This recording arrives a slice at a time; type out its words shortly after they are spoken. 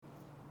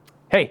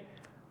Hey,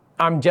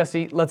 I'm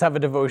Jesse. Let's have a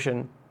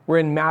devotion. We're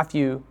in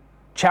Matthew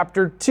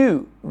chapter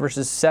 2,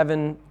 verses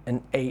 7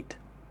 and 8.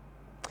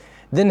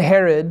 Then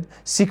Herod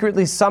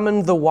secretly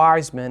summoned the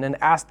wise men and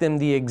asked them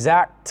the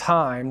exact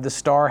time the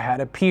star had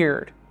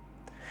appeared.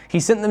 He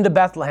sent them to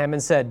Bethlehem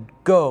and said,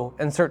 "Go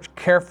and search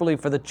carefully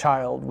for the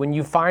child. When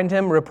you find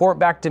him, report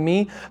back to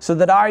me so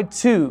that I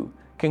too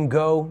can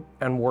go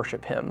and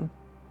worship him."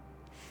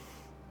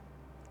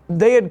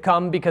 They had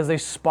come because they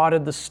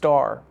spotted the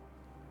star.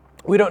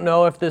 We don't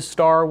know if this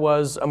star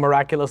was a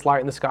miraculous light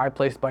in the sky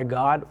placed by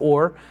God,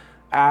 or,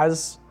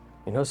 as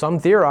some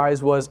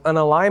theorize, was an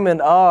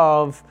alignment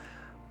of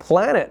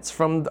planets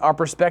from our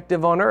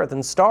perspective on Earth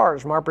and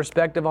stars from our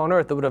perspective on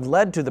Earth that would have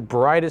led to the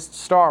brightest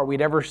star we'd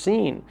ever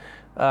seen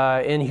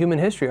in human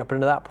history up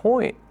until that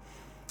point.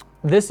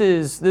 This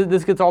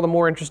gets all the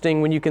more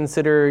interesting when you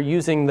consider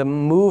using the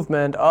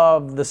movement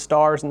of the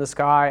stars in the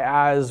sky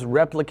as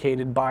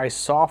replicated by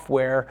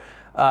software.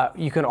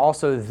 You can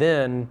also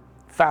then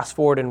fast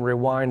forward and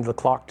rewind the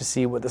clock to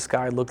see what the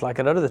sky looked like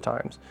at other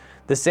times.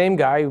 The same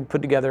guy who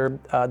put together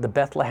the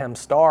Bethlehem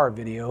Star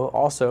video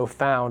also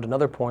found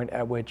another point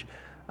at which,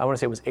 I want to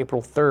say it was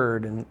April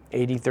 3rd in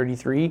AD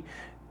 33,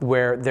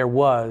 where there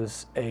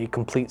was a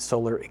complete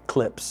solar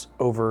eclipse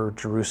over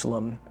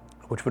Jerusalem,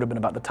 which would have been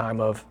about the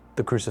time of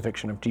the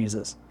crucifixion of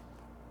Jesus.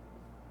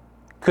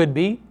 Could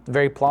be,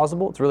 very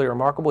plausible, it's really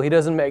remarkable. He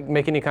doesn't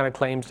make any kind of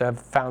claims to have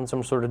found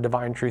some sort of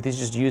divine truth. He's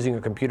just using a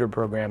computer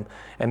program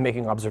and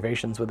making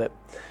observations with it.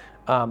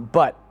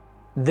 But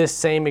this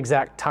same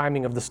exact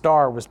timing of the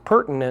star was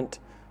pertinent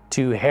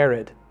to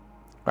Herod.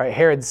 Right?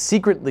 Herod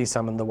secretly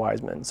summoned the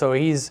wise men. So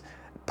he's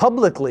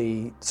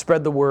publicly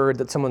spread the word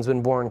that someone's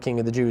been born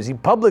king of the Jews. He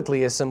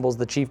publicly assembles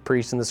the chief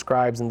priests and the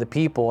scribes and the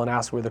people and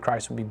asks where the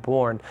Christ would be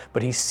born.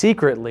 But he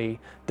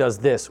secretly does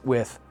this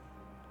with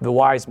the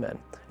wise men.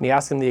 And he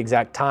asked them the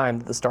exact time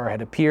that the star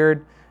had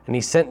appeared. And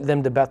he sent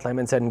them to Bethlehem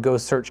and said, "And go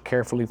search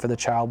carefully for the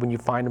child. When you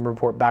find him,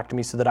 report back to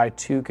me so that I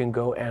too can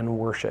go and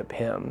worship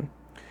him."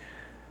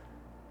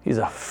 He's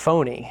a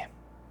phony.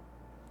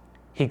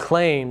 He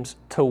claims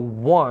to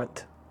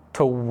want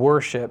to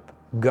worship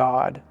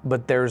God,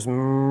 but there's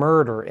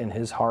murder in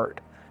his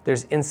heart.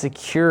 There's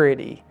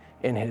insecurity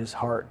in his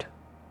heart.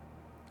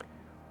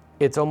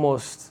 It's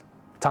almost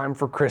time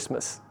for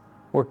Christmas.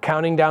 We're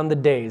counting down the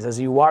days. As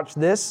you watch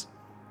this,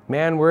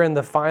 man, we're in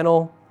the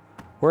final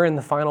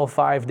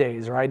 5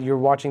 days, right? You're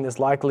watching this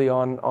likely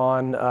on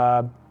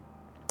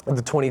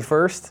the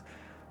 21st,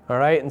 all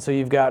right? And so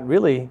you've got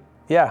really,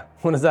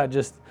 what is that?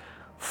 Just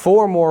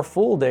 4 more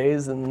full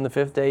days, and then the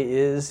 5th day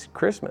is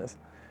Christmas.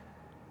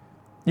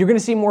 You're going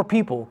to see more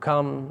people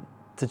come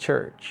to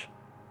church.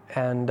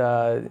 And,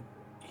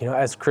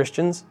 as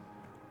Christians,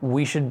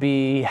 we should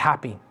be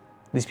happy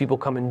these people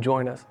come and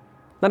join us.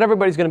 Not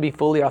everybody's going to be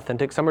fully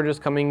authentic. Some are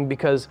just coming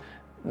because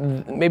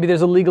maybe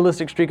there's a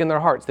legalistic streak in their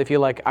hearts. They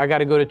feel like, I got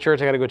to go to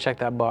church, I got to go check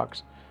that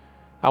box.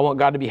 I want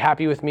God to be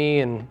happy with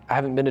me, and I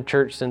haven't been to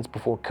church since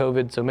before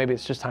COVID, so maybe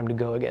it's just time to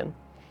go again.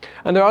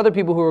 And there are other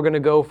people who are going to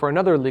go for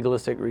another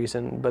legalistic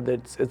reason, but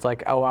it's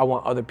like, I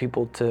want other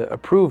people to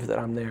approve that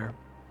I'm there.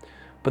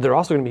 But there are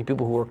also going to be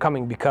people who are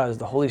coming because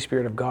the Holy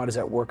Spirit of God is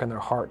at work in their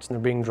hearts and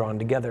they're being drawn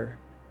together.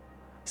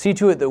 See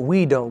to it that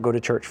we don't go to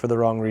church for the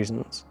wrong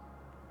reasons.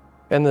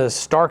 And the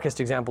starkest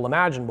example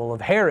imaginable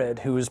of Herod,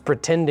 who is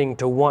pretending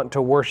to want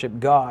to worship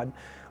God,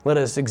 let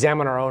us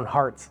examine our own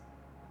hearts.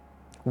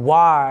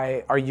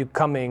 Why are you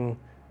coming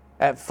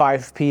at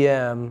 5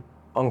 p.m.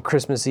 on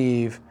Christmas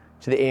Eve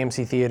to the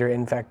AMC Theater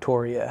in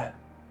Factoria?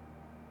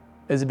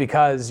 Is it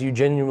because you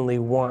genuinely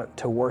want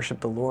to worship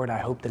the Lord? I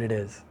hope that it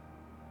is.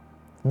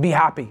 Be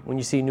happy when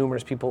you see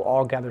numerous people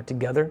all gathered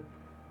together.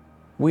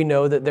 We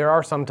know that there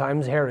are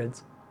sometimes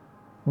Herods,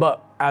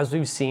 but as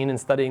we've seen in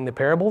studying the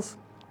parables,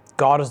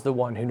 God is the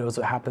one who knows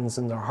what happens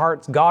in their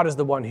hearts. God is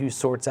the one who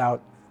sorts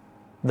out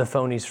the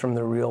phonies from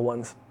the real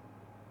ones.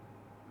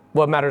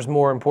 What matters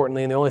more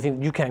importantly, and the only thing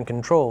that you can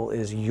control,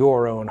 is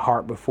your own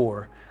heart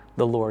before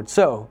the Lord.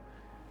 So,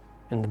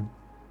 in the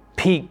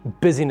peak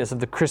busyness of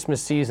the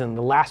Christmas season,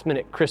 the last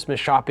minute Christmas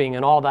shopping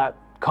and all that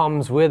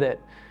comes with it,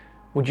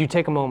 would you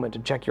take a moment to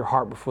check your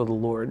heart before the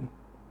Lord?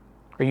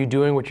 Are you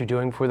doing what you're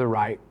doing for the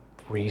right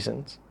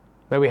reasons?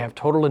 May we have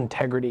total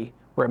integrity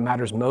where it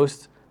matters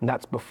most, and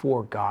that's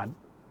before God.